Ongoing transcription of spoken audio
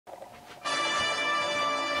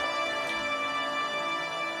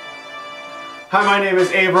Hi, my name is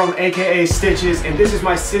Abram, aka Stitches, and this is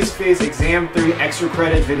my phys Exam 3 extra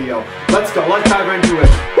credit video. Let's go, let's dive into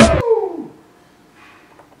it. Woo!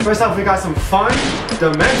 First off, we got some fun,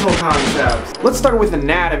 the mental concepts. Let's start with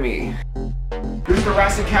anatomy. Your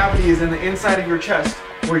thoracic cavity is in the inside of your chest,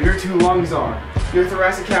 where your two lungs are. Your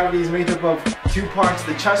thoracic cavity is made up of two parts,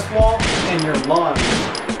 the chest wall and your lungs.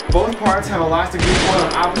 Both parts have elastic recoil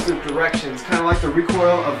in opposite directions, kind of like the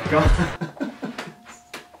recoil of guns.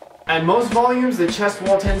 At most volumes, the chest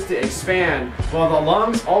wall tends to expand, while the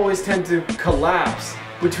lungs always tend to collapse.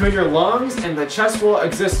 Between your lungs and the chest wall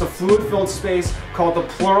exists a fluid-filled space called the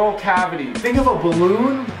pleural cavity. Think of a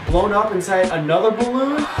balloon blown up inside another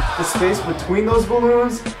balloon. The space between those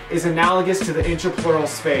balloons is analogous to the intrapleural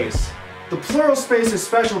space. The pleural space is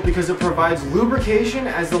special because it provides lubrication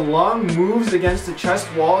as the lung moves against the chest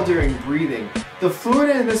wall during breathing. The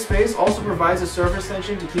fluid in this space also provides a surface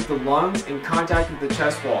tension to keep the lungs in contact with the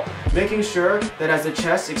chest wall, making sure that as the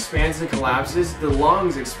chest expands and collapses, the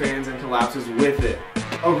lungs expands and collapses with it.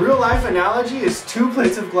 A real-life analogy is two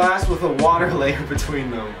plates of glass with a water layer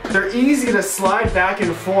between them. They're easy to slide back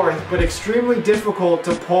and forth, but extremely difficult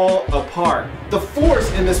to pull apart. The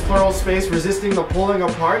force in this pleural space resisting the pulling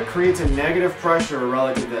apart creates a negative pressure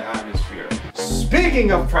relative to the atmosphere.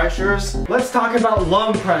 Speaking of pressures, let's talk about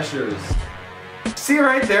lung pressures. See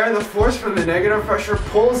right there, the force from the negative pressure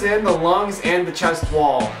pulls in the lungs and the chest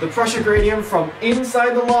wall. The pressure gradient from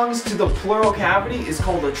inside the lungs to the pleural cavity is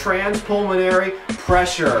called a transpulmonary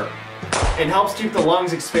pressure. It helps keep the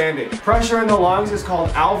lungs expanding. Pressure in the lungs is called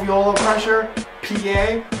alveolar pressure,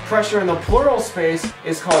 PA. Pressure in the pleural space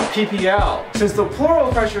is called PPL. Since the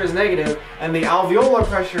pleural pressure is negative and the alveolar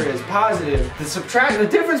pressure is positive, the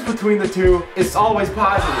difference between the two is always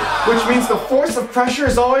positive, which means the force of pressure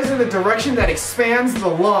is always in the direction that expands the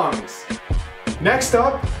lungs. Next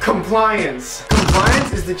up, compliance.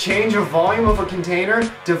 Compliance is the change of volume of a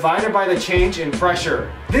container divided by the change in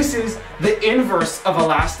pressure. This is the inverse of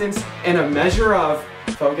elastance and a measure of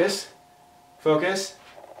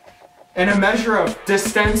and a measure of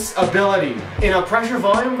distensibility. In a pressure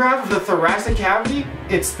volume graph of the thoracic cavity,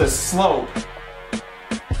 it's the slope.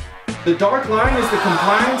 The dark line is the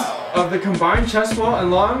compliance of the combined chest wall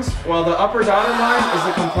and lungs, while the upper dotted line is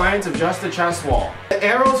the compliance of just the chest wall. The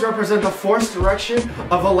arrows represent the force direction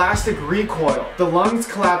of elastic recoil. The lungs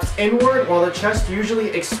collapse inward while the chest usually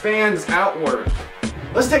expands outward.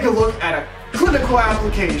 Let's take a look at a clinical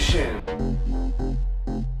application.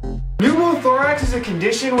 Pneumothorax is a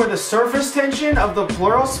condition where the surface tension of the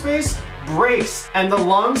pleural space breaks and the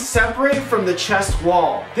lungs separate from the chest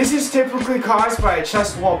wall. This is typically caused by a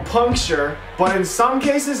chest wall puncture, but in some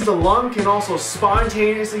cases the lung can also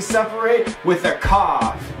spontaneously separate with a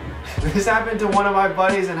cough. This happened to one of my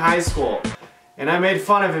buddies in high school, and I made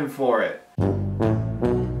fun of him for it.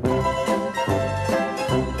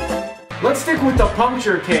 Let's stick with the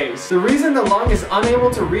puncture case. The reason the lung is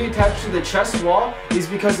unable to reattach to the chest wall is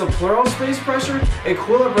because the pleural space pressure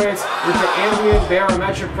equilibrates with the ambient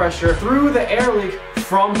barometric pressure through the air leak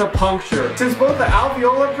from the puncture. Since both the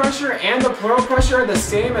alveolar pressure and the pleural pressure are the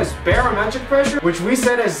same as barometric pressure, which we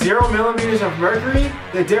set as 0 millimeters of mercury,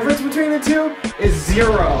 the difference between the two is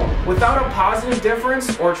 0. Without a positive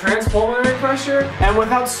difference or transpulmonary pressure, and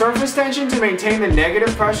without surface tension to maintain the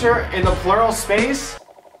negative pressure in the pleural space,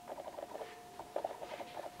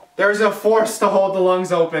 there's a force to hold the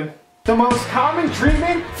lungs open. The most common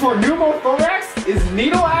treatment for pneumothorax is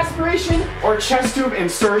needle aspiration or chest tube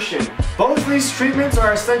insertion. Both these treatments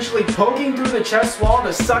are essentially poking through the chest wall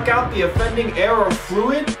to suck out the offending air or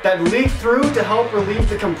fluid that leaked through to help relieve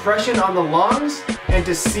the compression on the lungs and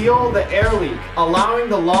to seal the air leak, allowing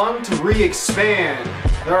the lung to re-expand.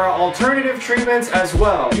 There are alternative treatments as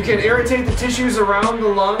well. You can irritate the tissues around the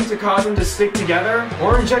lung to cause them to stick together,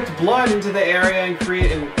 or inject blood into the area and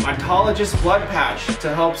create an autologous blood patch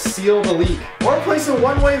to help seal the leak. Or place a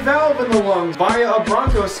one-way valve in the lungs via a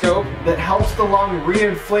bronchoscope that helps the lung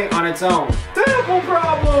reinflate on its own. Simple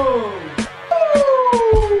problem!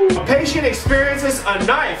 A patient experiences a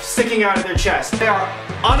knife sticking out of their chest. They are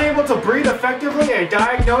unable to breathe effectively and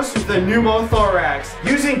diagnosed with a pneumothorax.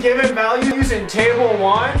 Using given values in Table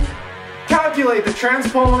 1, calculate the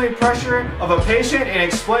transpulmonary pressure of a patient and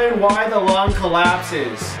explain why the lung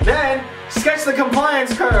collapses. Then, sketch the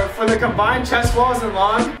compliance curve for the combined chest walls and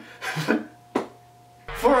lung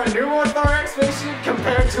for a pneumothorax patient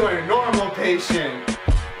compared to a normal patient.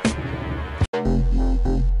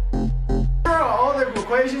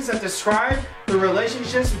 Equations that describe the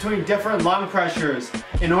relationships between different lung pressures.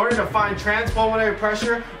 In order to find transpulmonary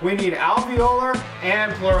pressure, we need alveolar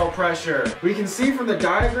and pleural pressure. We can see from the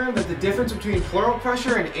diagram that the difference between pleural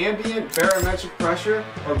pressure and ambient barometric pressure,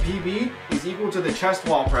 or PB, is equal to the chest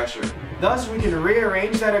wall pressure. Thus, we can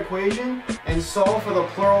rearrange that equation and solve for the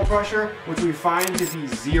pleural pressure, which we find to be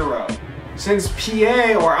 0. Since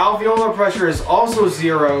PA, or alveolar pressure, is also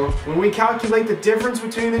 0, when we calculate the difference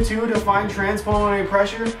between the two to find transpulmonary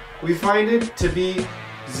pressure, we find it to be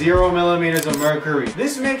 0 millimeters of mercury.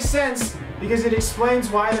 This makes sense because it explains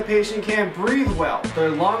why the patient can't breathe well. Their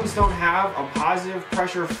lungs don't have a positive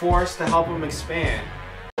pressure force to help them expand.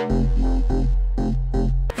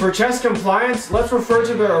 For chest compliance, let's refer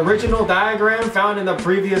to the original diagram found in the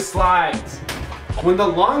previous slides. When the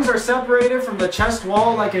lungs are separated from the chest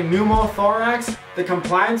wall like a pneumothorax, the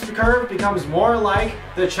compliance curve becomes more like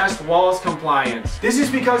the chest wall's compliance. This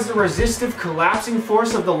is because the resistive collapsing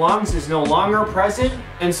force of the lungs is no longer present,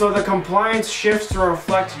 and so the compliance shifts to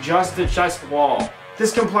reflect just the chest wall.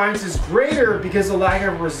 This compliance is greater because the lack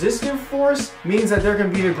of resistive force means that there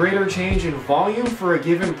can be a greater change in volume for a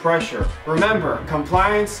given pressure. Remember,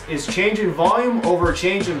 compliance is change in volume over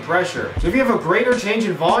change in pressure. So if you have a greater change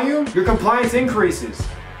in volume, your compliance increases.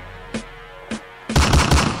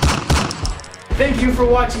 Thank you for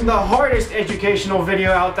watching the hardest educational video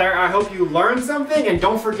out there. I hope you learned something, and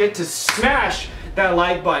don't forget to smash that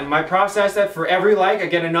like button. My prof says that for every like, I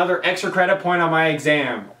get another extra credit point on my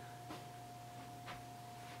exam.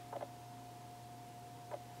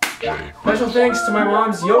 Special thanks to my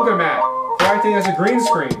mom's yoga mat for acting as a green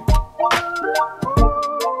screen.